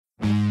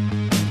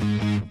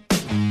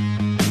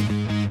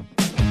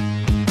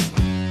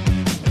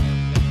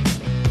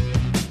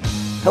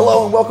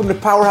and welcome to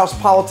Powerhouse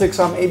Politics.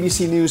 I'm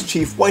ABC News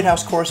Chief White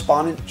House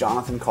Correspondent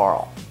Jonathan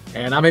Karl.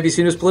 And I'm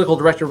ABC News Political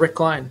Director Rick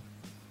Klein.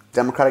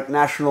 Democratic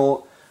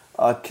National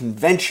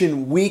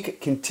Convention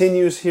Week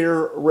continues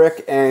here,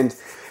 Rick, and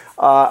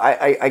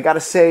I got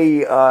to say,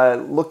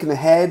 looking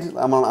ahead,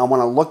 I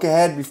want to look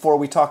ahead before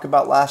we talk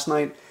about last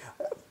night.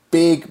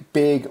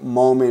 Big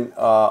moment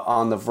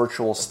on the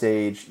virtual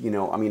stage.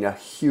 A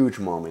huge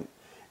moment,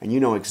 and you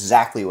know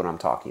exactly what I'm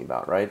talking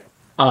about, right?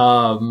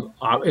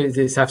 Does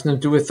this have to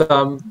do with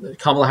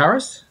Kamala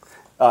Harris?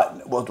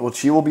 Well,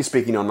 she will be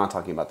speaking. No, I'm not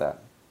talking about that.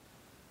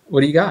 What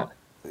do you got?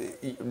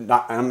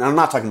 I'm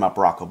not talking about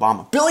Barack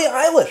Obama. Billie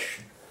Eilish.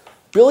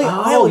 Billie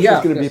Eilish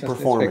is going to be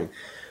performing.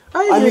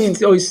 I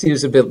always see you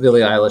as a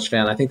Billie Eilish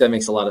fan. I think that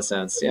makes a lot of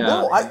sense. Yeah.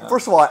 No,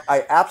 first of all,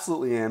 I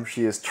absolutely am.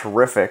 She is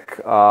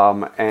terrific,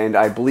 and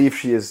I believe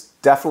she is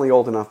definitely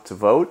old enough to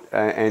vote,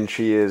 and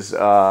she is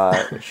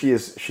she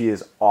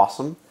is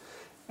awesome,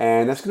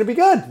 and that's going to be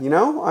good.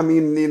 I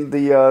mean,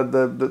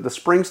 the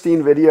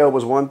Springsteen video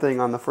was one thing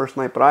on the first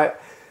night,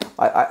 but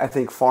I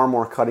think far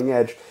more cutting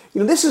edge.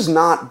 This has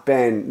not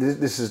been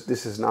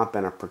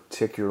a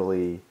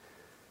particularly,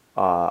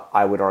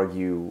 I would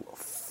argue,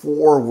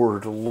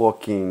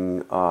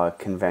 forward-looking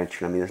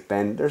convention. I mean,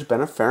 there's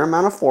been a fair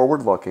amount of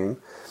forward-looking,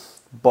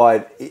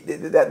 but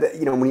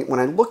when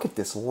I look at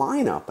this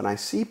lineup and I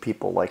see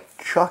people like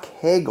Chuck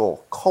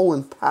Hagel,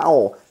 Colin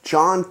Powell,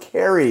 John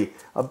Kerry,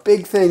 a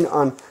big thing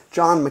on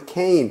John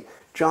McCain,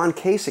 John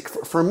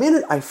Kasich. For a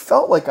minute, I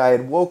felt like I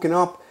had woken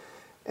up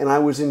and I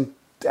was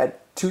at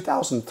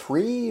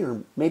 2003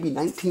 or maybe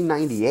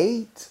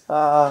 1998.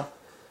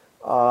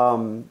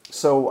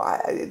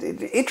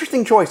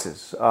 Interesting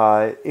choices.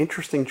 To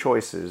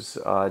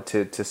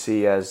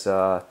see as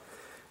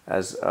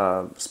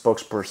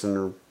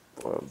spokesperson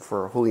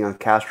for Julian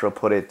Castro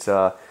put it.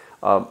 First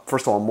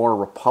of all, more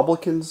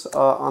Republicans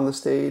on the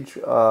stage,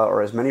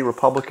 or as many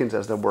Republicans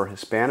as there were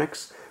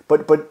Hispanics.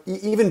 But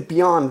even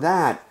beyond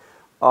that,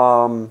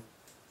 some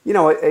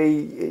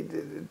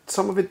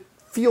of it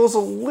feels a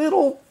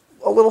little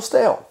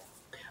stale.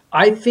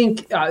 I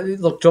think,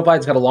 look, Joe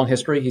Biden's got a long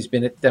history. He's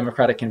been at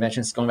Democratic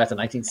conventions going back to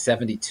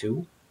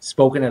 1972,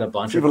 spoken at a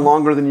bunch of them. Even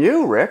longer than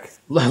you, Rick.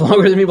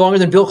 Longer than me, longer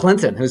than Bill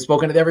Clinton, who's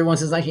spoken at everyone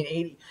since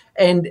 1980.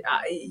 And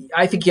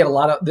I think he had a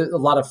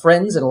lot of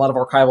friends and a lot of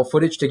archival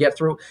footage to get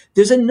through.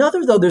 There's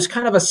another, though. There's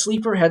kind of a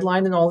sleeper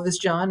headline in all of this,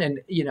 John. And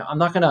I'm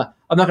not gonna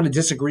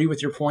disagree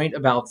with your point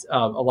about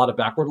a lot of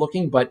backward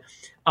looking, but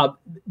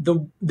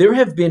there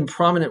have been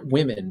prominent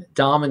women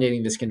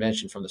dominating this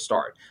convention from the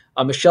start.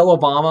 Michelle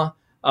Obama.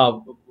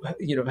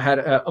 Had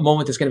a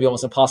moment that's going to be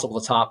almost impossible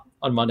to top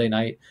on Monday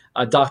night.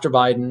 Dr.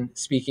 Biden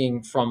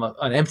speaking from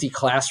an empty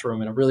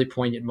classroom in a really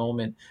poignant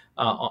moment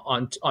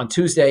on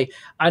Tuesday.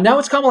 Now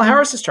it's Kamala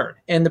Harris's turn,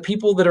 and the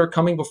people that are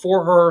coming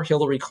before her: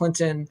 Hillary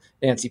Clinton,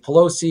 Nancy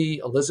Pelosi,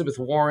 Elizabeth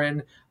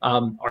Warren,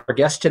 our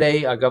guest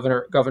today,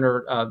 Governor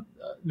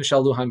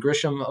Michelle Lujan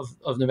Grisham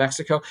of New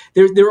Mexico.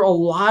 There are a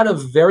lot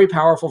of very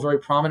powerful, very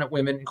prominent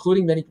women,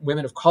 including many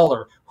women of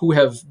color, who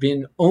have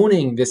been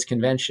owning this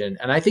convention.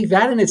 And I think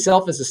that in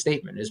itself is a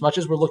statement. As much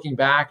as we're looking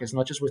back, as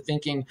much as we're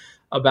thinking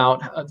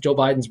about Joe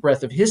Biden's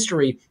breadth of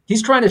history,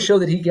 he's trying to show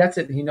that he gets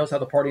it and he knows how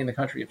the party and the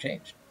country have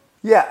changed.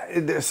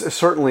 Yeah,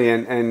 certainly.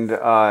 And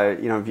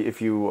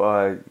if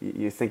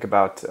you think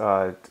about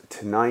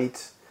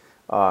tonight,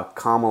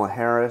 Kamala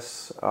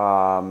Harris,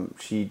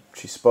 she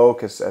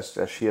spoke, as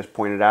she has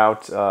pointed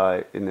out,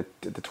 in the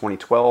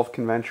 2012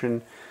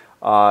 convention.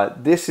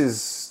 This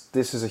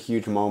is a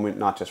huge moment,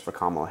 not just for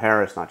Kamala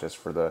Harris, not just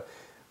for the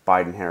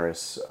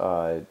Biden-Harris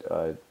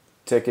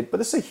ticket, but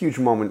this is a huge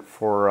moment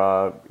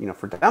for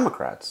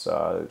Democrats.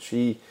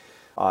 She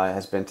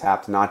has been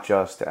tapped not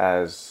just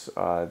as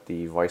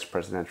the vice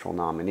presidential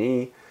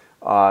nominee,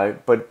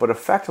 but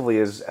effectively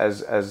as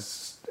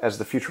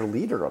the future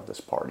leader of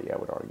this party, I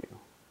would argue.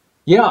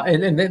 Yeah,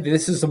 and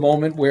this is a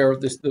moment where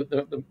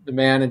the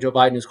man in Joe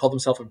Biden who's called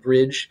himself a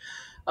bridge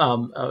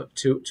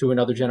to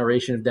another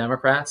generation of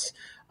Democrats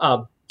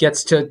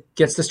gets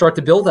to start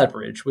to build that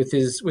bridge with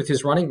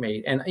his running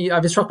mate. And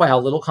I've been struck by how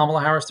little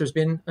Kamala Harris there's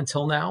been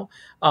until now.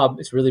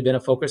 It's really been a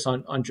focus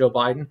on Joe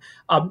Biden.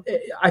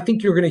 I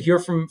think you're going to hear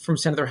from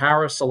Senator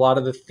Harris a lot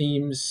of the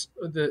themes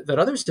that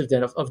others have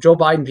done of Joe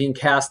Biden being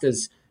cast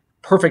as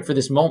perfect for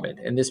this moment,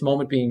 and this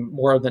moment being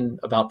more than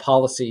about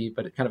policy,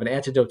 but kind of an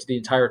antidote to the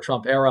entire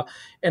Trump era.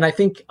 And I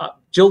think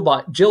Jill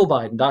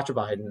Biden, Dr.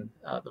 Biden,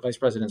 the vice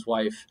president's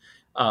wife,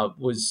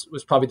 was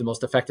probably the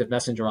most effective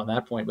messenger on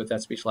that point with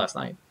that speech last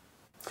night.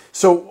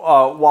 So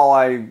while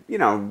I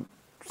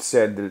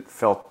said that it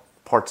felt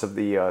parts of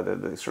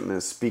certainly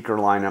the speaker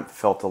lineup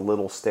felt a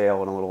little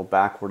stale and a little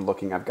backward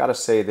looking, I've got to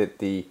say that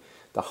the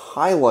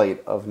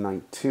highlight of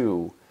night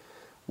two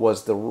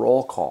was the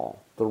roll call.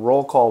 The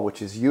roll call,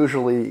 which is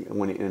usually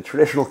when in a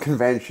traditional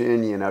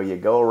convention, you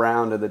go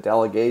around to the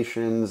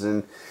delegations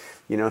and,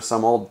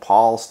 some old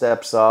Paul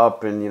steps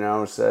up and,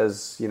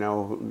 says,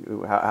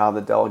 how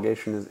the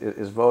delegation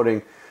is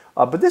voting.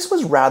 But this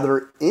was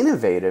rather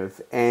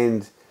innovative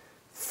and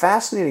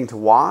fascinating to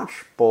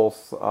watch,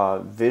 both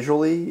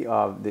visually,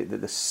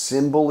 the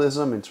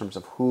symbolism in terms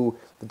of who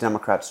the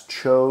Democrats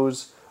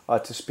chose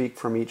to speak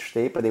from each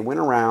state, but they went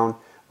around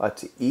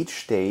to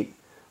each state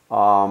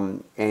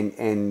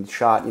and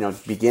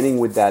shot, beginning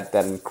with that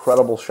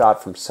incredible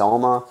shot from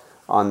Selma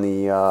on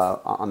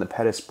the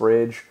Pettus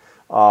Bridge,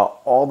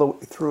 all the way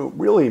through,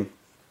 really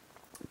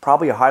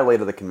probably a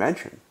highlight of the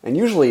convention. And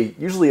usually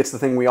it's the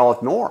thing we all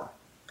ignore.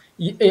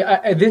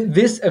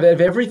 This of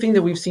everything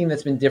that we've seen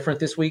that's been different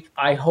this week,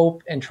 I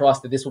hope and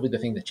trust that this will be the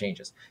thing that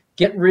changes.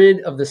 Get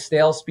rid of the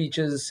stale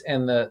speeches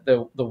and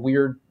the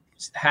weird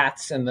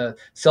hats and the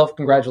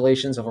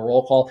self-congratulations of a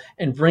roll call,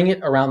 and bring it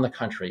around the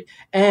country.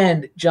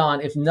 And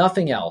John, if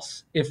nothing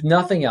else,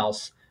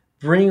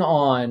 bring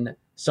on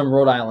some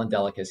Rhode Island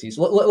delicacies.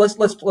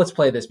 Let's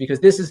play this, because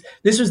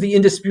this was the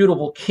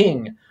indisputable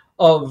king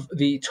of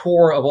the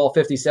tour of all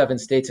 57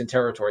 states and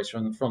territories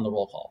from the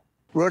roll call.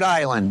 Rhode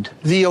Island,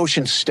 the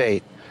ocean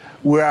state,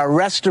 where our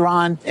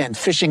restaurant and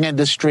fishing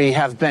industry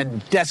have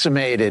been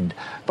decimated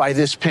by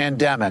this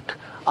pandemic,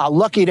 are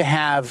lucky to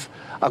have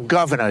a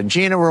governor,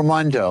 Gina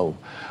Raimondo,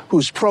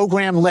 whose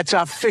program lets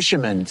our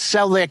fishermen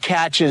sell their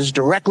catches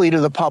directly to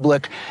the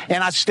public,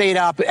 and our state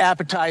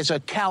appetizer,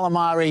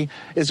 calamari,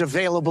 is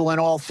available in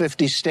all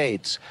 50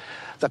 states.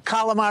 The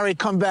calamari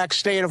comeback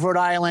state of Rhode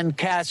Island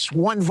casts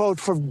 1 vote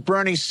for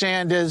Bernie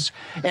Sanders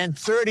and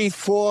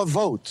 34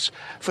 votes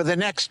for the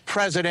next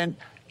president,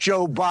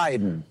 Joe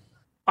Biden.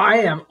 I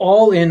am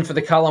all in for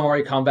the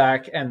calamari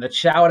comeback and the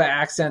chowder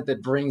accent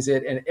that brings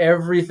it, and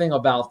everything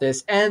about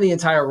this and the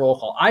entire roll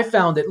call. I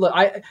found it. Look,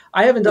 I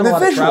haven't done a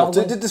lot of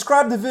traveling. To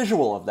describe the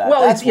visual of that.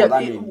 Well, that's what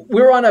I mean.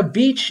 We're on a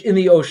beach in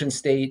the ocean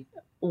state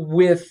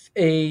with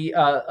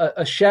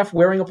a chef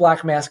wearing a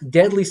black mask,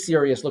 deadly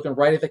serious, looking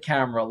right at the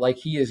camera like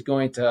he is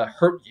going to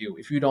hurt you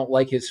if you don't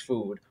like his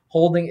food,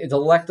 holding a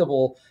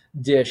delectable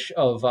dish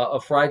of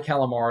fried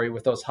calamari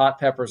with those hot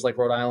peppers like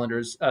Rhode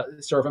Islanders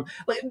serve them.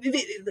 Like,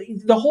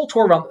 the whole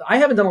tour around. I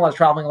haven't done a lot of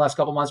traveling the last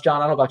couple months, John.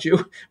 I don't know about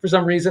you. For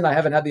some reason, I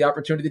haven't had the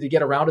opportunity to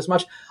get around as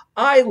much.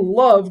 I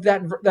loved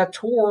that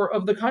tour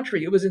of the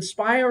country. It was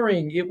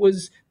inspiring. It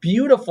was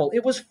beautiful.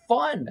 It was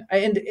fun,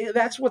 and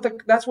that's what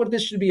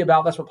this should be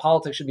about. That's what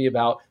politics should be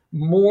about.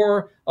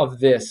 More of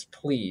this,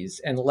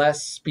 please, and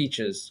less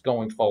speeches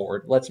going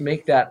forward. Let's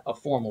make that a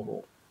formal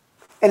rule.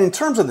 And in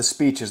terms of the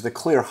speeches, the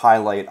clear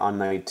highlight on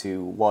night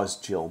 2 was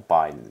Jill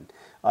Biden.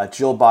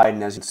 Jill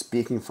Biden, as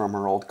speaking from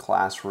her old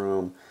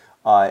classroom,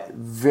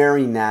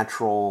 very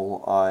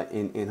natural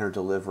in her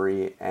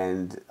delivery.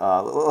 And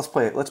let's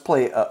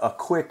play a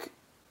quick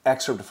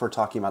excerpt of her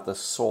talking about the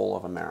soul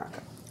of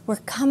America. We're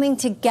coming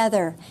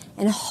together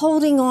and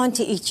holding on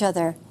to each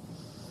other.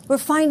 We're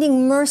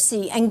finding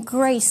mercy and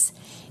grace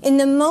in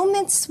the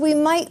moments we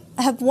might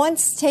have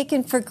once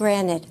taken for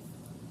granted.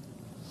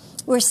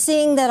 We're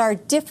seeing that our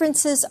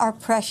differences are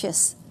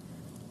precious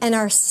and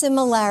our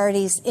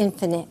similarities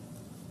infinite.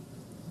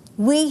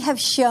 We have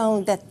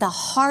shown that the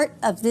heart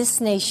of this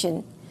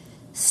nation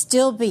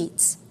still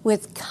beats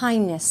with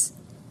kindness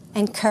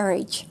and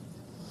courage.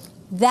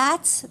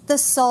 That's the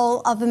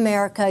soul of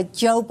America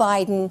Joe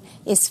Biden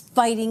is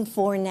fighting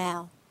for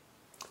now.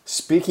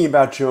 Speaking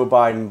about Joe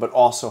Biden, but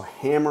also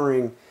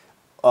hammering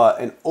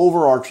an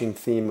overarching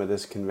theme of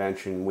this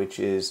convention, which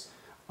is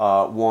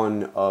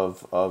one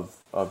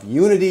of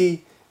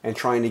unity and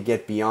trying to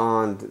get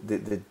beyond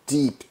the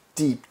deep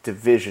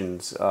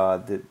divisions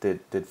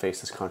that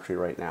face this country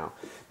right now.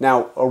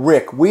 Now,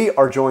 Rick, we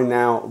are joined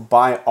now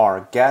by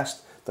our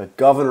guest, the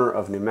governor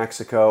of New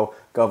Mexico,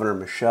 Governor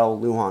Michelle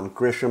Lujan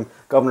Grisham.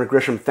 Governor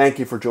Grisham, thank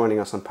you for joining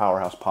us on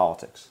Powerhouse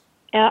Politics.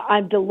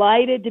 I'm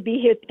delighted to be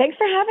here. Thanks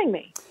for having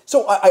me.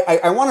 So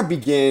I want to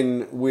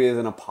begin with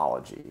an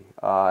apology.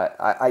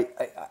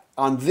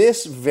 On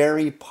this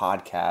very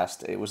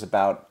podcast, it was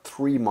about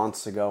 3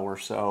 months ago or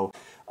so,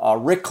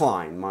 Rick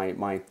Klein,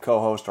 my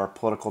co-host, our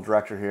political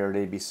director here at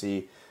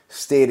ABC,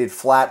 stated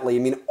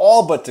flatly,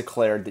 all but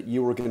declared that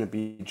you were going to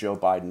be Joe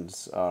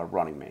Biden's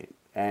running mate.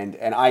 And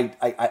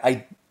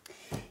I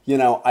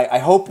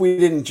hope we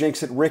didn't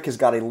jinx it. Rick has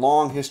got a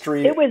long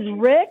history. It was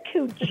Rick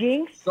who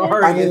jinxed it.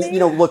 Sorry,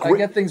 look, I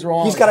get things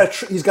wrong. He's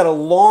got a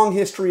long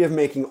history of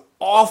making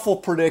awful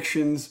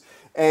predictions.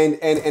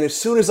 And as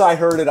soon as I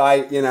heard it,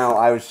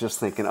 I was just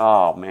thinking,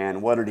 oh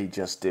man, what did he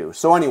just do?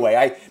 So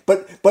anyway,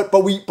 but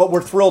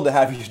we're thrilled to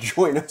have you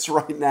join us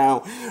right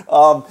now.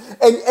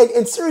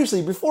 And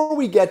seriously, before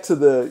we get to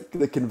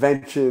the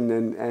convention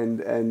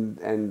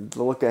and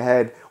the look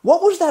ahead,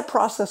 what was that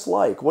process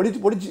like? What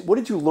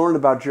did you learn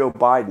about Joe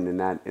Biden in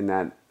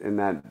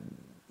that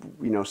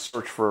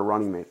search for a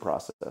running mate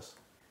process?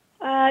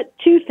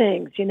 2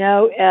 things.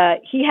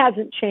 He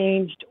hasn't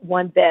changed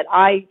one bit.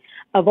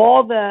 Of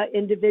all the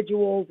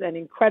individuals and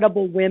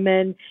incredible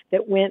women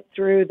that went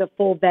through the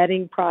full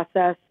vetting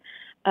process,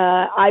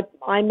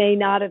 I may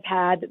not have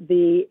had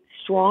the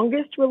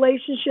strongest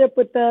relationship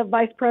with the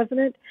vice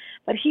president,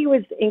 but he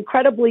was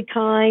incredibly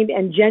kind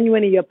and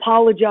genuinely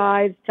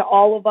apologized to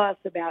all of us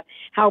about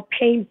how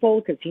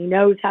painful, because he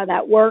knows how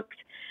that works,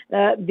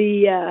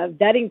 the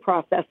vetting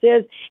process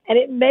is. And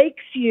it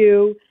makes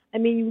you I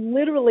mean, you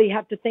literally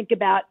have to think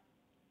about,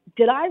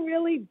 did I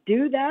really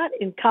do that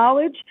in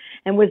college?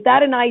 And was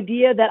that an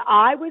idea that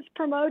I was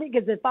promoting?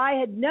 Because if I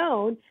had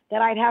known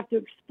that I'd have to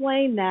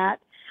explain that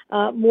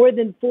more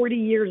than 40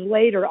 years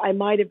later, I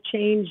might have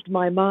changed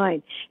my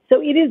mind.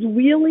 So it is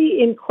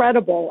really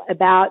incredible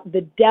about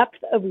the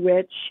depth of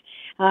which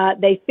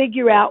they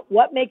figure out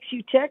what makes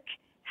you tick,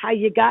 how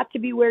you got to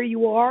be where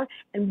you are,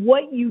 and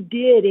what you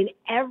did in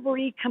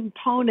every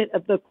component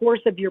of the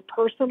course of your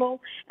personal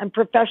and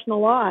professional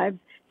lives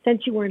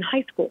since you were in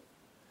high school.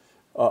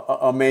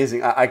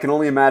 Amazing. I can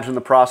only imagine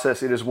the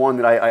process. It is one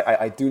that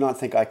I do not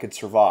think I could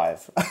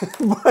survive,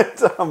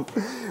 but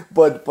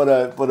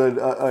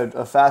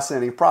a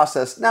fascinating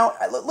process. Now,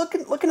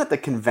 looking at the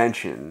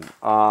convention,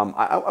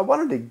 I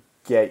wanted to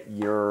get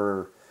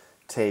your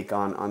take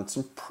on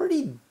some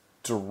pretty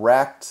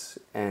direct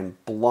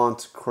and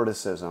blunt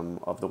criticism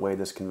of the way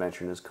this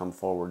convention has come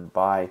forward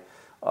by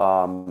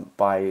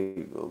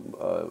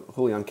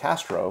Julian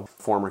Castro,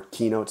 former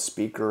keynote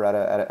speaker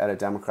at a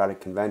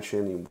Democratic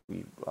convention.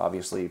 We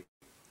obviously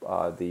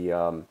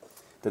the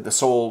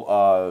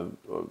sole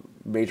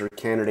major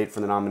candidate for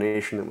the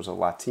nomination that was a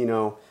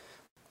Latino.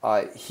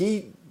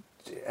 He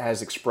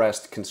has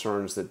expressed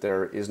concerns that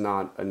there is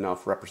not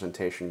enough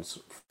representations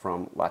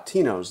from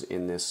Latinos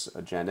in this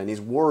agenda, and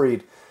he's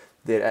worried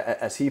that,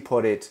 as he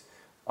put it,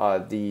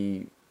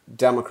 the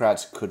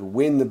Democrats could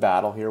win the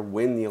battle here,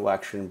 win the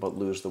election, but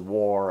lose the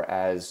war,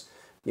 as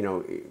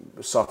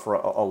suffer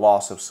a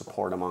loss of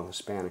support among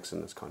Hispanics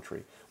in this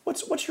country.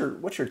 What's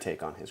your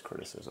take on his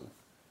criticism?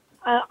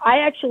 I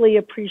actually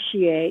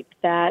appreciate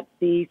that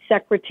the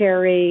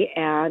secretary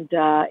and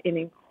an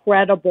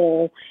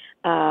incredible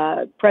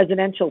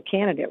presidential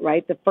candidate,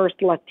 right, the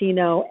first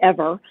Latino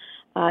ever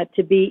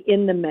to be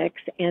in the mix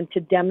and to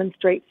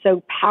demonstrate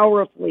so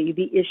powerfully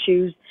the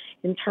issues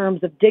in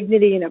terms of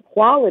dignity and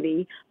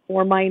equality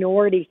for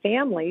minority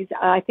families.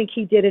 I think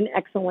he did an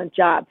excellent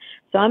job.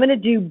 So I'm going to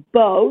do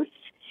both.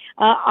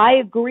 I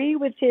agree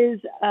with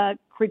his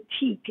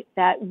critique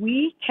that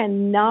we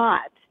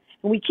cannot,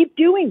 and we keep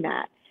doing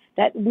that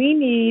we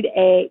need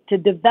to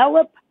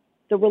develop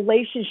the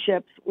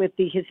relationships with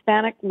the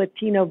Hispanic,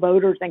 Latino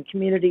voters and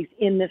communities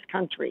in this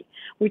country,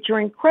 which are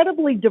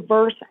incredibly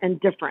diverse and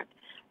different.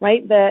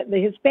 Right? The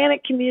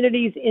Hispanic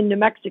communities in New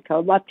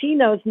Mexico,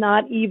 Latinos,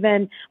 not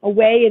even a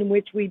way in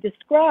which we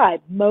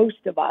describe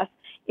most of us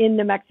in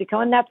New Mexico,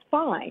 and that's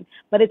fine.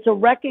 But it's a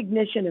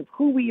recognition of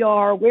who we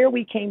are, where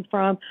we came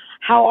from,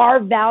 how our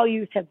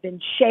values have been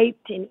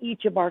shaped in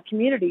each of our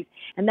communities,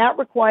 and that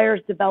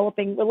requires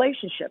developing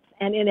relationships.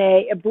 And in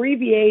a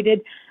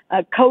abbreviated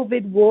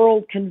COVID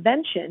World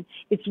Convention,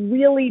 it's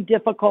really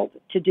difficult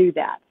to do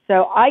that.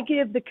 So I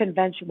give the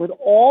convention, with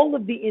all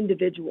of the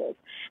individuals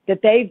that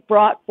they've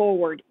brought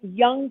forward,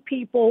 young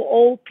people,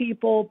 old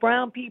people,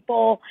 brown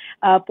people,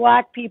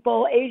 black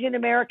people, Asian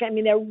American. I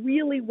mean, they're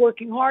really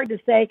working hard to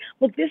say,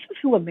 look, this is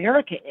who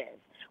America is.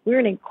 We're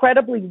an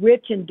incredibly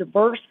rich and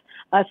diverse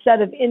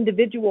set of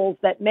individuals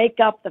that make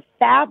up the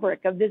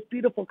fabric of this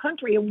beautiful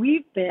country, and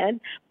we've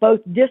been both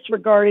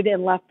disregarded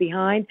and left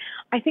behind.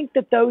 I think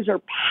that those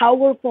are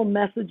powerful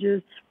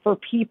messages for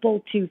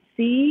people to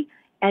see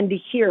and to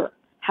hear.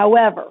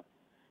 However,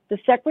 the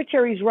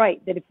secretary's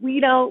right that if we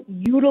don't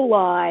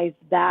utilize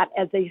that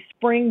as a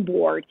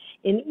springboard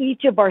in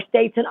each of our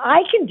states, and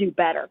I can do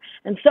better,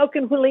 and so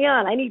can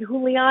Julian. I need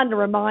Julian to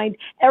remind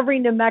every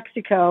New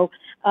Mexico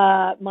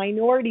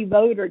minority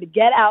voter to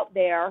get out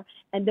there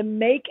and to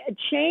make a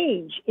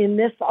change in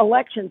this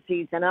election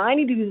season. And I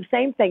need to do the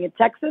same thing in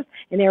Texas,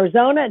 in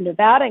Arizona, in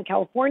Nevada, in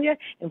California,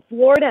 in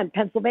Florida, and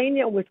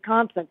Pennsylvania, and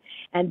Wisconsin.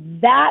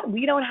 And that,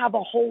 we don't have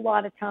a whole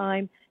lot of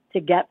time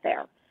to get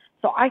there.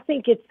 So I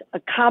think it's a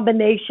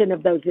combination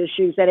of those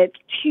issues, that it's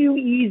too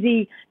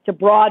easy to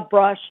broad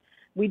brush.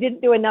 We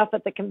didn't do enough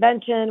at the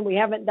convention. We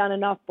haven't done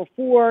enough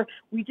before.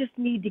 We just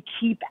need to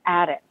keep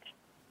at it.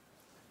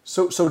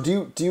 So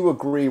do you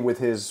agree with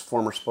his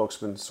former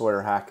spokesman,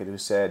 Sawyer Hackett, who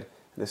said,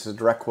 this is a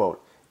direct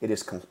quote, "It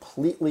is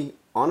completely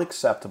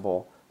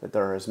unacceptable that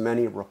there are as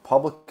many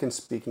Republicans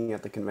speaking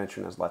at the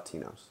convention as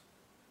Latinos"?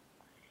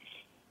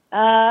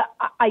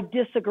 I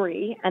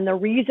disagree. And the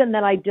reason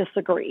that I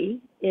disagree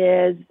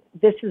is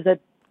this is a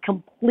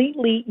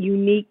completely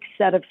unique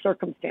set of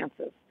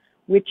circumstances,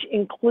 which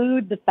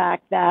include the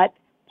fact that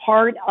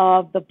part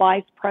of the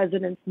vice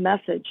president's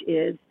message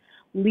is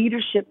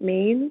leadership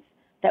means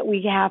that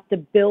we have to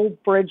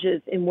build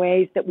bridges in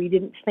ways that we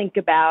didn't think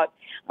about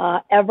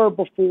ever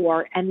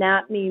before. And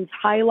that means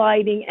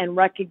highlighting and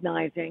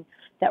recognizing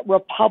that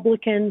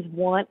Republicans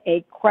want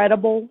a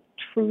credible,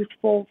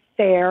 truthful,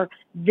 fair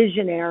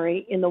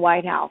visionary in the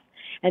White House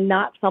and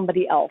not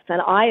somebody else.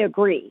 And I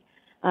agree.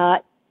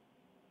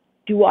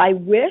 Do I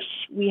wish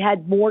we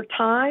had more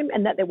time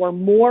and that there were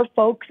more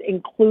folks,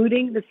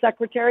 including the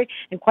secretary?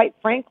 And quite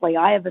frankly,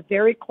 I have a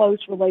very close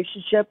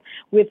relationship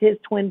with his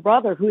twin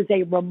brother, who is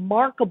a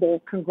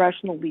remarkable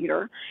congressional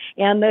leader.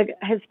 And the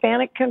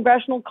Hispanic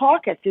Congressional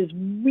Caucus is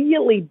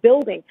really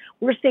building.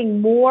 We're seeing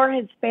more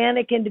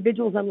Hispanic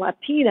individuals and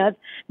Latinas.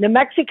 New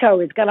Mexico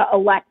is going to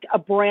elect a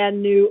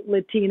brand new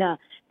Latina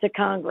to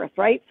Congress,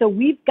 right? So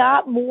we've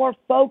got more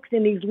folks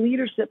in these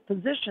leadership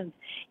positions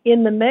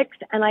in the mix,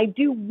 and I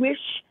do wish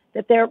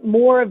that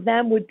more of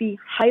them would be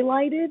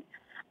highlighted.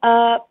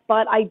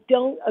 But I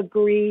don't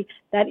agree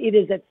that it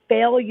is a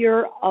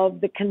failure of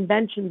the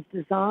convention's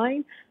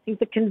design. I think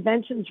the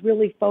convention's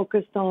really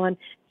focused on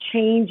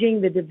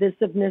changing the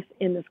divisiveness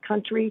in this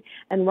country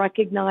and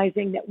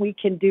recognizing that we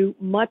can do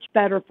much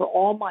better for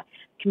all my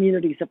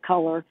communities of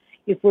color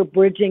if we're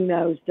bridging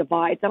those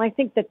divides. And I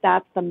think that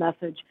that's the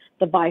message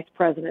the vice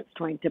president's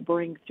trying to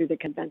bring through the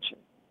convention.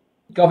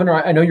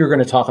 Governor, I know you're going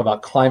to talk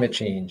about climate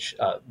change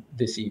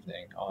this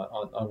evening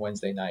on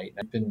Wednesday night.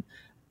 I've been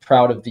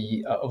proud of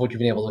what you've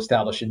been able to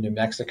establish in New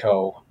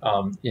Mexico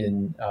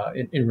in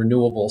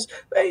renewables.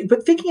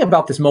 But thinking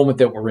about this moment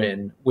that we're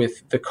in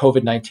with the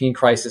COVID-19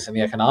 crisis and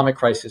the economic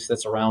crisis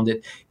that's around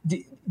it,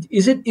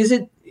 is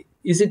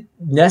it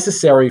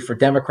necessary for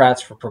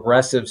Democrats, for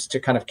progressives, to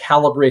kind of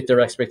calibrate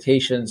their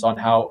expectations on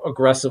how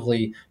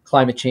aggressively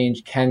climate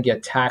change can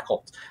get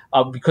tackled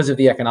because of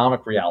the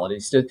economic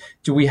realities?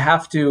 Do we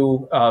have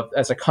to,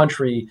 as a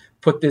country,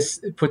 put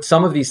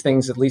some of these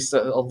things at least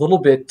a little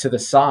bit to the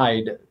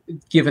side,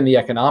 given the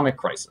economic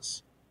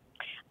crisis?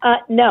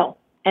 No,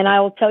 and I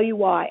will tell you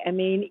why. I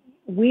mean,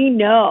 we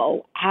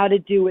know how to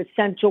do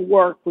essential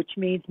work, which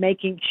means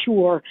making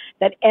sure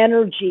that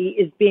energy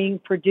is being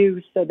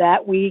produced so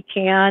that we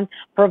can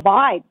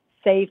provide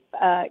safe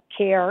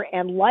care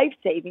and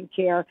life-saving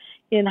care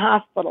in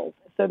hospitals,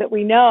 so that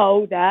we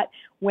know that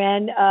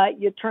when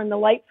you turn the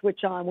light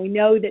switch on, we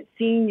know that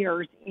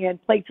seniors in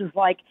places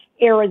like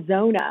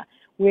Arizona,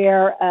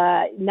 where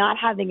not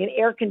having an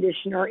air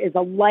conditioner is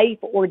a life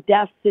or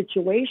death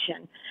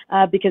situation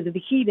because of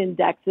the heat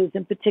indexes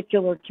in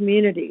particular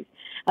communities.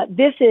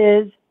 This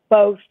is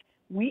both,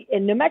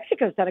 and New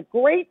Mexico's done a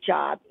great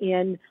job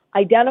in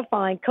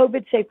identifying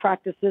COVID-safe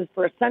practices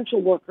for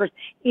essential workers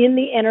in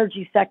the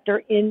energy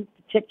sector in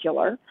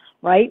particular,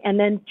 right? And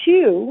then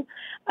two,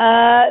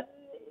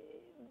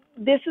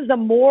 this is a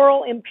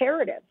moral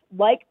imperative,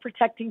 like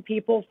protecting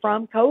people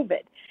from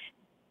COVID.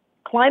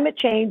 Climate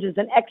change is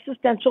an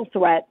existential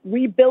threat.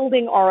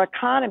 Rebuilding our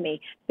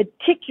economy,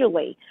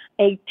 particularly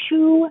a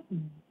 $2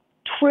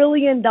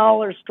 trillion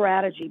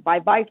strategy by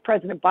Vice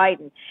President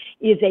Biden,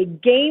 is a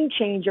game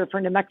changer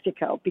for New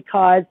Mexico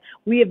because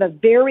we have a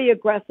very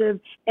aggressive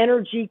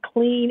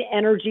clean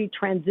energy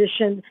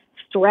transition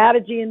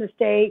strategy in the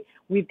state.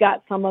 We've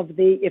got some of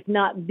the, if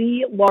not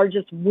the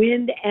largest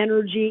wind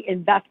energy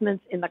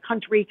investments in the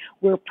country.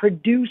 We're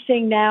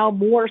producing now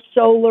more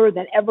solar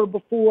than ever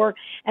before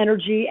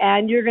energy,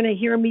 and you're going to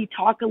hear me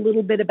talk a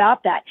little bit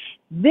about that.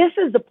 This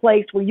is the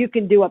place where you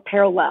can do a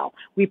parallel.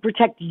 We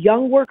protect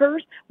young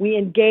workers, we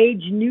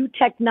engage new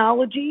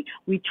technology,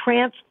 we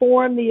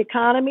transform the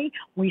economy,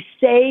 we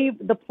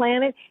save the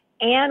planet,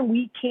 and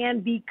we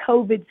can be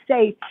COVID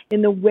safe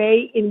in the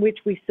way in which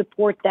we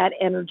support that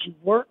energy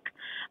work.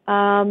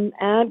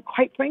 And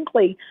quite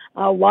frankly,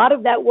 a lot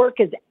of that work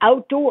is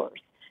outdoors.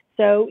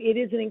 So it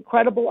is an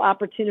incredible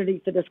opportunity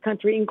for this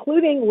country,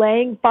 including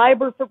laying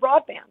fiber for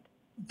broadband.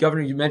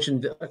 Governor, you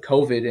mentioned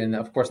COVID, and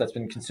of course that's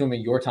been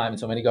consuming your time and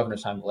so many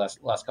governors' time the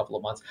last couple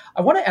of months.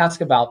 I want to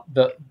ask about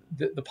the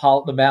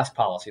mask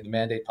policy, the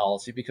mandate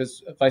policy,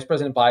 because Vice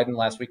President Biden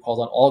last week called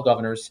on all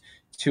governors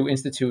to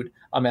institute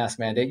a mask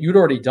mandate. You'd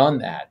already done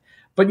that,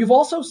 but you've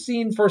also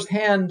seen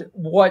firsthand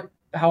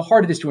how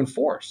hard it is to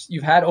enforce.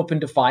 You've had open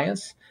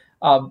defiance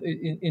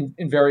in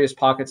various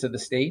pockets of the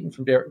state and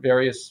from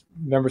various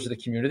members of the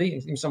community,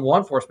 and some law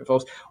enforcement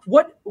folks.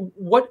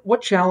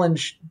 What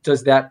challenge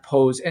does that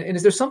pose? And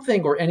is there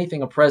something or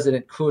anything a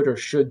president could or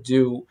should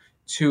do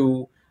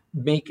to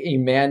make a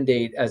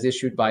mandate as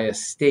issued by a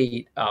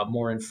state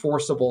more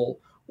enforceable,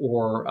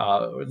 or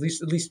at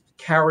least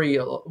carry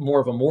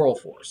more of a moral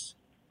force?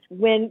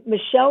 When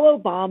Michelle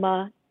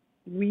Obama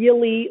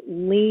really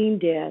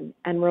leaned in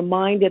and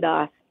reminded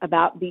us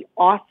about the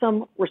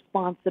awesome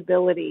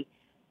responsibility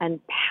and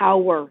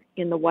power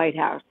in the White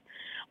House.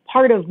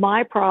 Part of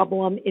my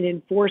problem in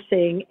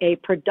enforcing a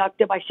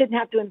productive, I shouldn't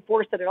have to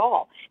enforce it at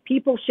all.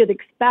 People should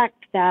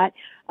expect that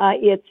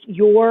it's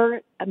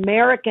your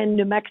American,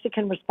 New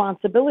Mexican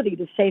responsibility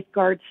to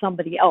safeguard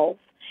somebody else,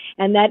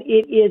 and that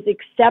it is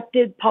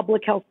accepted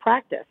public health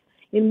practice.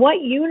 In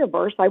what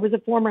universe, I was a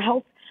former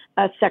health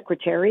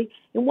secretary,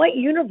 in what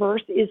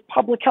universe is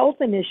public health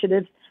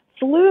initiatives?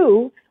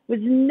 Flu was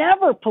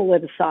never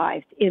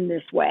politicized in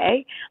this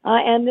way,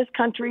 and this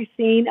country's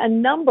seen a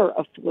number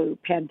of flu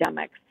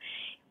pandemics.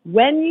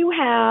 When you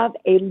have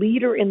a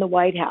leader in the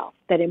White House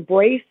that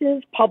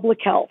embraces public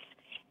health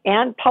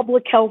and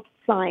public health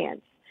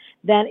science,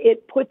 then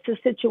it puts a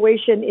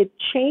situation, it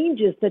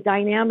changes the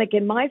dynamic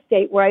in my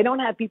state where I don't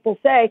have people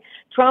say,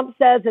 Trump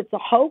says it's a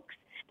hoax,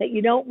 that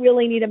you don't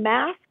really need a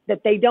mask,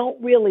 that they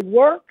don't really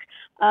work.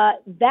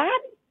 That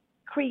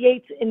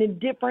creates in a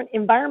different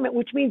environment,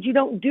 which means you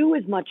don't do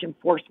as much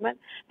enforcement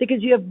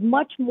because you have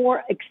much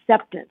more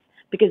acceptance.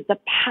 because the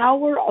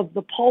power of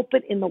the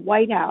pulpit in the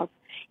White House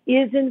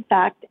is, in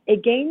fact, a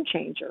game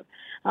changer.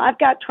 I've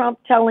got Trump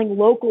telling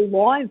local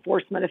law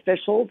enforcement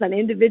officials and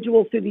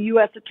individuals through the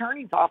U.S.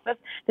 Attorney's Office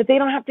that they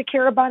don't have to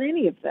care about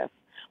any of this.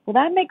 Well,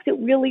 that makes it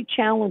really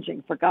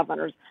challenging for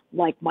governors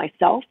like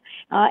myself,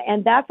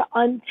 and that's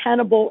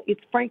untenable. It's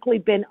frankly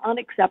been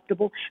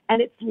unacceptable,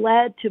 and it's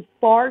led to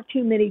far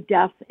too many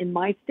deaths in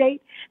my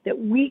state that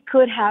we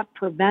could have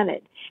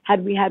prevented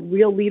had we had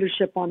real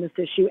leadership on this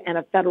issue and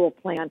a federal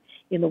plan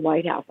in the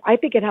White House. I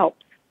think it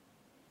helps.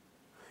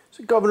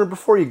 So, Governor,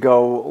 before you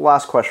go,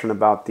 last question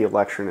about the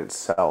election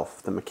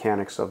itself, the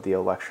mechanics of the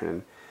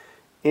election.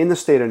 In the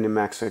state of New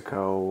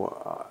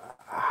Mexico,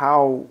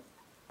 how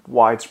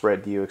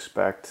widespread do you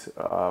expect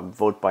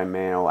vote by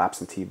mail,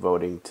 absentee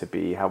voting to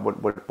be?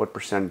 What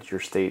percentage of your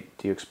state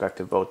do you expect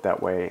to vote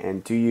that way?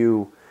 And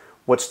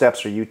what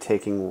steps are you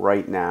taking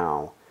right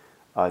now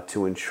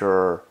to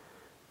ensure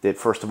that,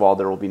 first of all,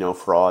 there will be no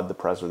fraud? The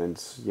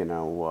president's,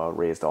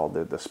 raised all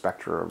the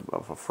specter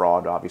of a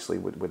fraud, obviously,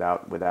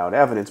 without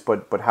evidence.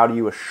 But how do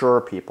you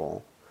assure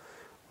people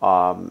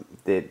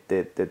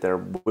that there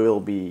will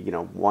be,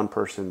 one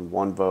person,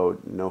 one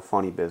vote, no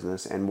funny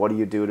business? And what are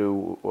you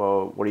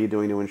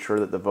doing to ensure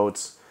that the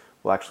votes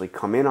will actually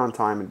come in on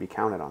time and be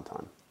counted on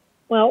time?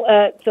 Well,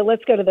 so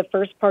let's go to the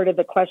first part of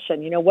the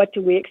question. What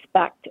do we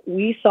expect?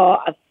 We saw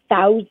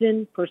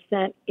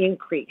 1,000%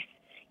 increase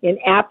in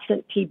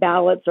absentee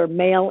ballots or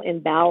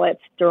mail-in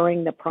ballots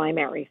during the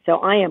primary. So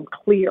I am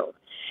clear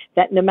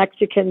that New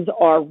Mexicans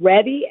are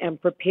ready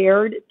and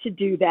prepared to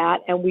do that,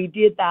 and we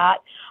did that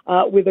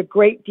with a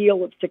great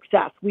deal of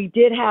success. We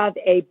did have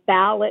a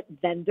ballot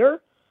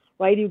vendor,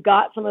 right, who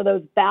got some of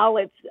those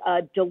ballots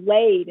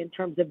delayed in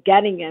terms of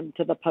getting them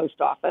to the post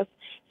office.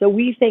 So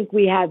we think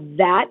we have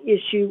that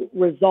issue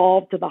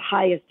resolved to the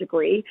highest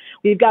degree.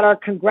 We've got our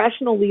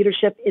congressional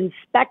leadership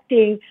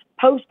inspecting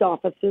post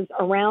offices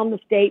around the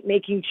state,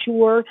 making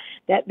sure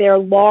that their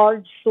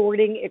large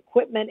sorting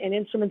equipment and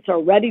instruments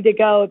are ready to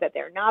go, that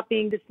they're not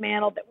being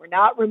dismantled, that we're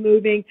not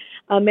removing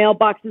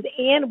mailboxes,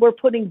 and we're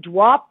putting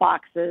drop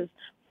boxes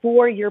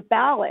for your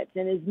ballots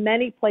in as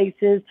many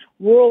places,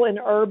 rural and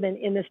urban,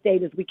 in the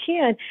state as we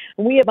can.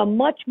 And we have a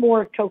much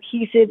more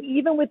cohesive,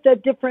 even with the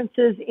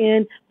differences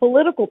in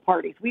political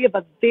parties, we have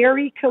a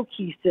very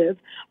cohesive,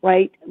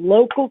 right,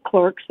 local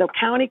clerks, so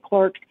county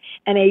clerks,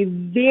 and a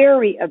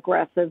very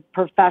aggressive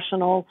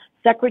professional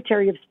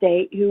Secretary of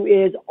State who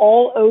is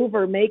all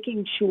over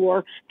making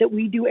sure that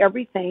we do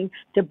everything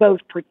to both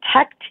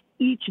protect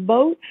each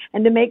vote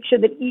and to make sure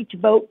that each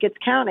vote gets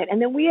counted. And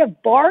then we have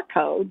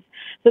barcodes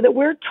so that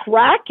we're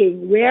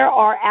tracking where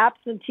our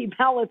absentee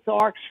ballots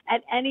are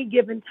at any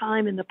given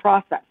time in the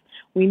process.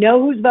 We know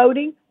who's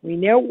voting. We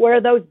know where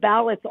those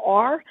ballots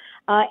are.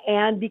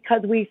 And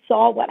because we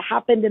saw what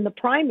happened in the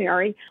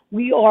primary,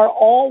 we are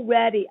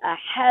already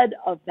ahead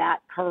of that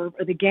curve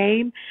or the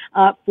game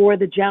for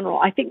the general.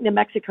 I think New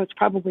Mexico is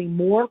probably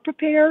more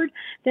prepared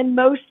than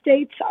most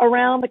states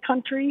around the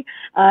country.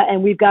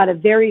 And we've got a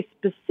very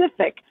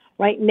specific,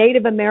 right,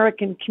 Native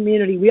American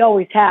community. We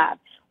always have,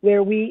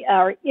 where we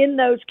are in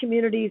those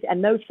communities,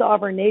 and those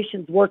sovereign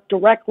nations work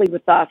directly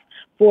with us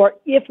for,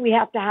 if we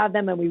have to have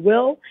them, and we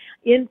will,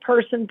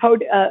 in-person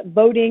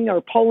voting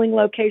or polling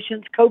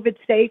locations, COVID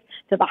safe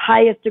to the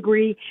highest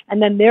degree,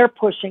 and then they're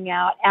pushing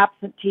out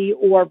absentee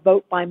or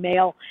vote by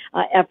mail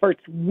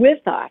efforts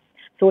with us.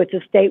 So it's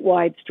a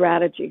statewide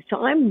strategy.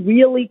 So I'm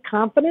really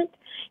confident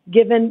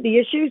given the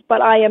issues,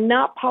 but I am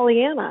not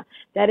Pollyanna.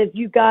 That is,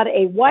 you've got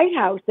a White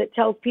House that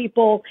tells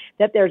people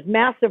that there's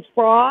massive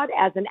fraud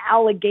as an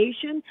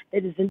allegation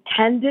that is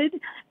intended,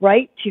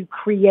 right, to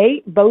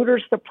create voter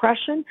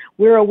suppression.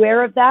 We're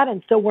aware of that,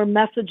 and so we're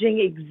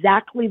messaging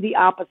exactly the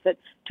opposite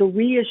to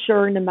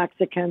reassure New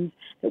Mexicans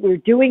that we're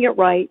doing it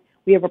right.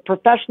 We have a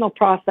professional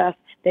process.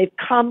 They've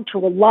come to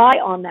rely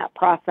on that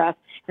process.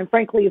 And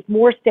frankly, if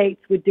more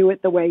states would do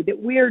it the way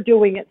that we're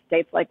doing it,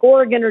 states like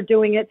Oregon are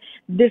doing it,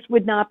 this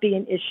would not be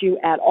an issue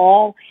at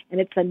all. And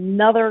it's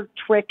another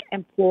trick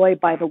employed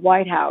by the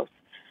White House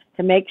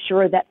to make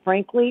sure that,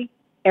 frankly,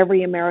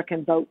 every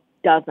American vote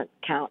doesn't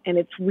count. And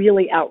it's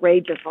really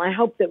outrageous. And I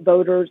hope that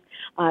voters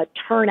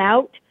turn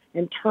out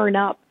and turn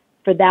up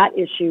for that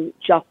issue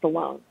just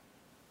alone.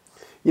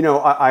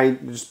 I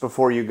just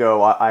before you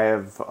go, I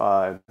have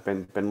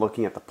been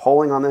looking at the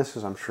polling on this,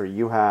 as I'm sure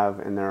you have,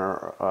 and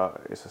there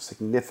is a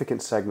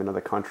significant segment of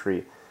the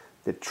country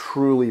that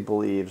truly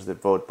believes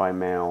that vote by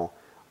mail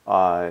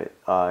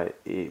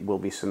it will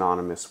be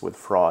synonymous with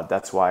fraud.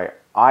 That's why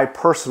I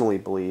personally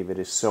believe it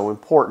is so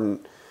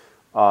important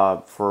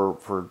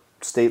for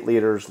state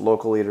leaders,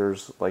 local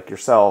leaders like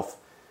yourself,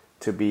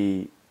 to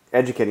be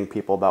educating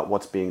people about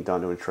what's being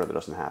done to ensure that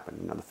doesn't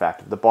happen. The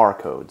fact of the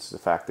barcodes, the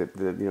fact that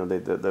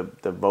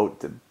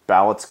the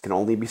ballots can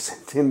only be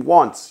sent in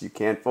once. You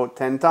can't vote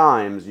 10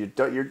 times.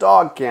 Your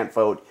dog can't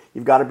vote.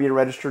 You've got to be a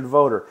registered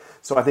voter.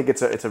 So I think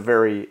it's a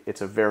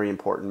very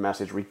important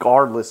message,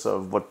 regardless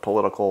of what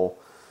political,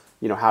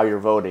 how you're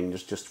voting.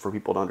 Just for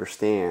people to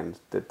understand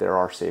that there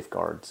are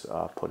safeguards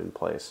put in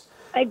place.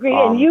 I agree,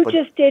 and you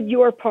just did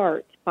your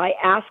part by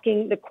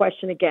asking the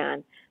question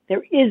again.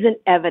 there isn't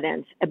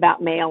evidence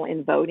about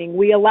mail-in voting.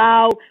 We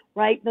allow,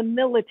 right, the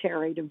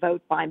military to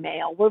vote by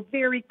mail. We're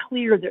very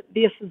clear that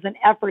this is an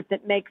effort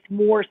that makes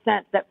more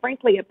sense, that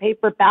frankly a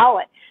paper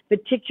ballot,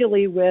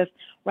 particularly with,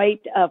 right,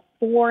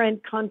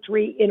 foreign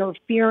country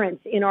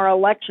interference in our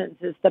elections,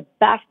 is the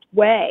best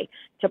way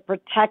to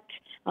protect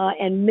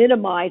and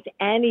minimize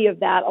any of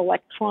that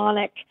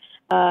electronic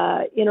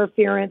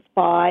interference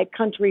by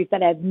countries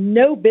that have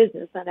no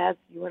business, and as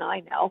you and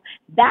I know,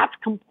 that's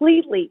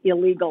completely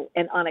illegal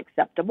and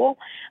unacceptable.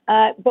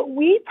 But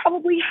we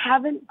probably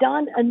haven't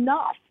done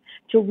enough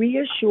to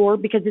reassure,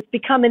 because it's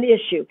become an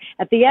issue.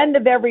 At the end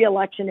of every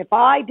election, if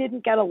I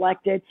didn't get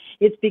elected,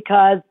 it's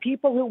because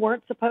people who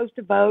weren't supposed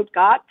to vote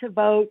got to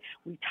vote.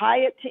 We tie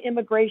it to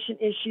immigration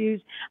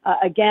issues,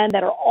 again,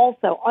 that are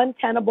also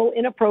untenable,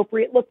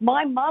 inappropriate. Look,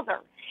 my mother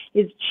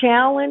is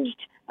challenged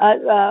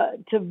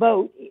to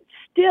vote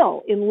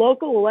still in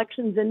local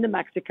elections in New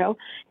Mexico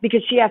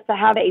because she has to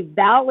have a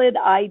valid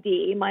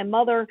ID. My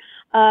mother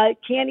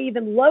can't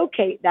even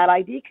locate that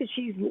ID because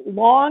she's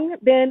long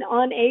been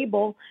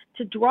unable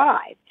to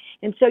drive.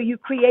 And so you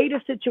create a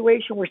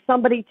situation where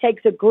somebody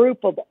takes a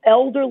group of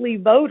elderly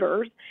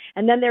voters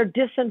and then they're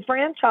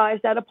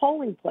disenfranchised at a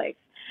polling place.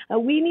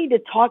 We need to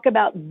talk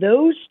about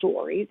those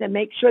stories and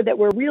make sure that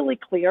we're really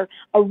clear.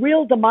 A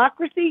real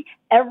democracy,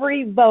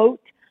 every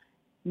vote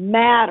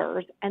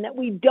matters, and that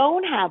we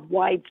don't have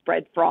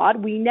widespread fraud.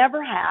 We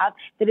never have.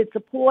 That it's a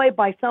ploy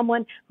by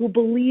someone who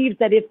believes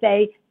that if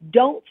they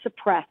don't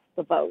suppress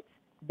the votes,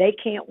 they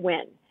can't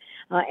win.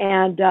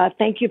 And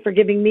thank you for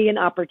giving me an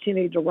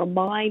opportunity to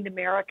remind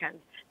Americans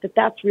that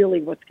that's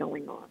really what's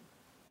going on.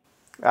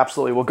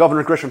 Absolutely. Well,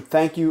 Governor Grisham,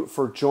 thank you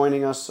for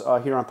joining us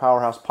here on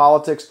Powerhouse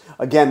Politics.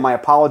 Again, my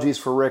apologies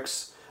for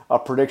Rick's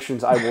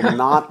predictions. I will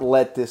not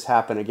let this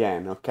happen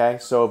again. Okay,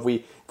 so if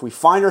we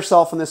find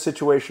ourselves in this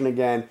situation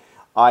again,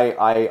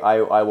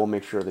 I will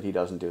make sure that he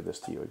doesn't do this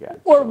to you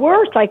again. Or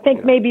worse, I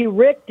think maybe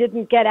Rick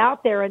didn't get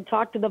out there and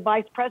talk to the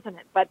vice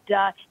president. But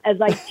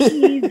as I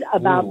teased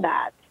about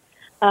that,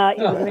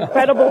 it was an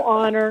incredible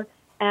honor.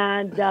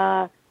 And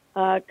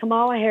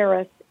Kamala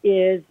Harris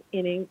is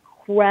an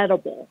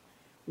incredible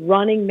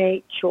running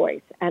mate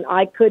choice. And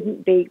I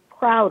couldn't be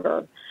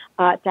prouder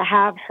to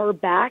have her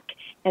back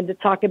and to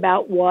talk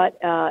about what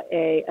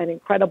an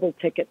incredible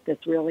ticket this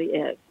really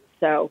is.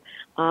 So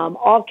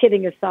all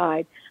kidding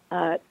aside,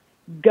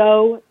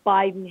 go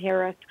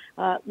Biden-Harris.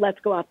 Let's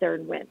go out there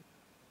and win.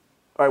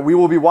 All right, we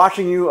will be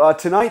watching you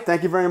tonight.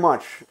 Thank you very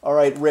much. All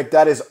right, Rick,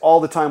 that is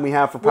all the time we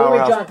have for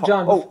Powerhouse. Wait,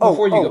 John,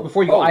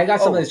 before you go, I got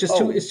something that's just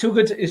too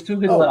good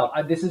to let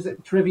out. This is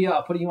trivia.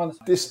 I'm putting you on the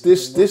spot.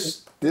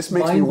 This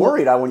makes me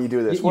worried when you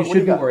do this. You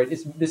should be worried.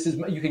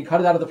 You can cut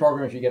it out of the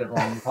program if you get it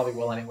wrong. You probably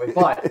will anyway.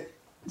 But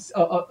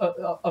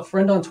a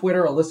friend on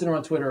Twitter, a listener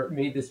on Twitter,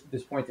 made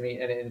this point to me,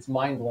 and it's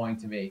mind blowing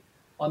to me.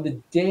 On the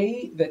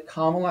day that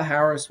Kamala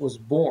Harris was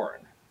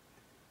born,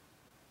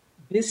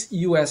 this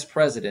U.S.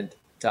 president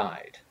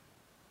died.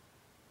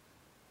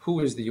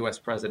 Who is the U.S.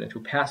 president who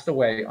passed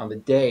away on the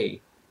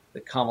day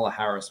that Kamala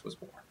Harris was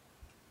born?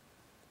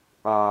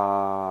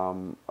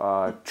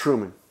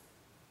 Truman.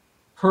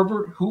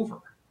 Herbert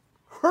Hoover.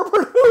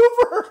 Herbert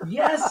Hoover.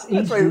 Yes,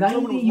 he's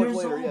 90 years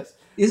old. Yes.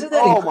 Isn't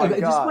that incredible?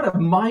 Just what a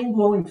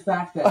mind-blowing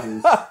fact that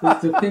is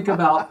to think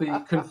about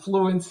the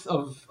confluence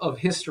of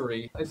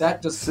history.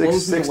 That just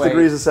blows me away. 6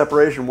 degrees of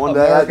separation. One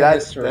day.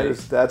 That's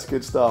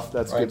good stuff.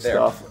 That's right good there.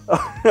 Stuff.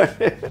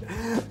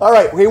 All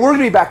right. Hey, we're going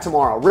to be back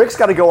tomorrow. Rick's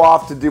got to go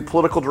off to do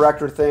political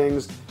director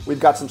things. We've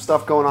got some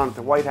stuff going on at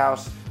the White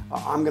House.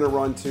 I'm going to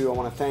run too. I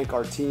want to thank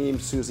our team,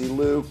 Susie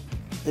Liu,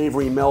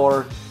 Avery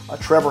Miller,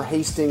 Trevor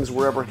Hastings,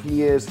 wherever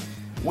he is.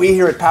 We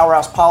here at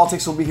Powerhouse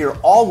Politics will be here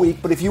all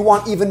week, but if you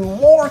want even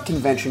more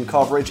convention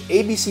coverage,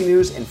 ABC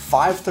News and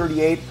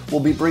 538 will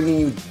be bringing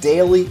you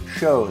daily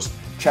shows.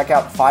 Check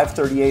out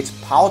 538's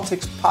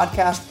Politics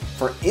Podcast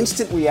for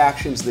instant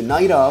reactions the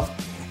night of,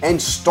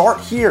 and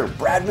start here,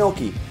 Brad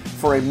Milkey,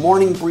 for a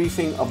morning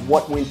briefing of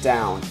what went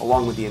down,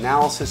 along with the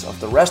analysis of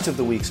the rest of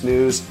the week's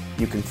news.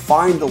 You can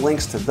find the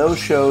links to those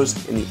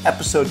shows in the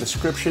episode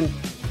description.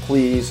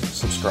 Please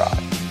subscribe.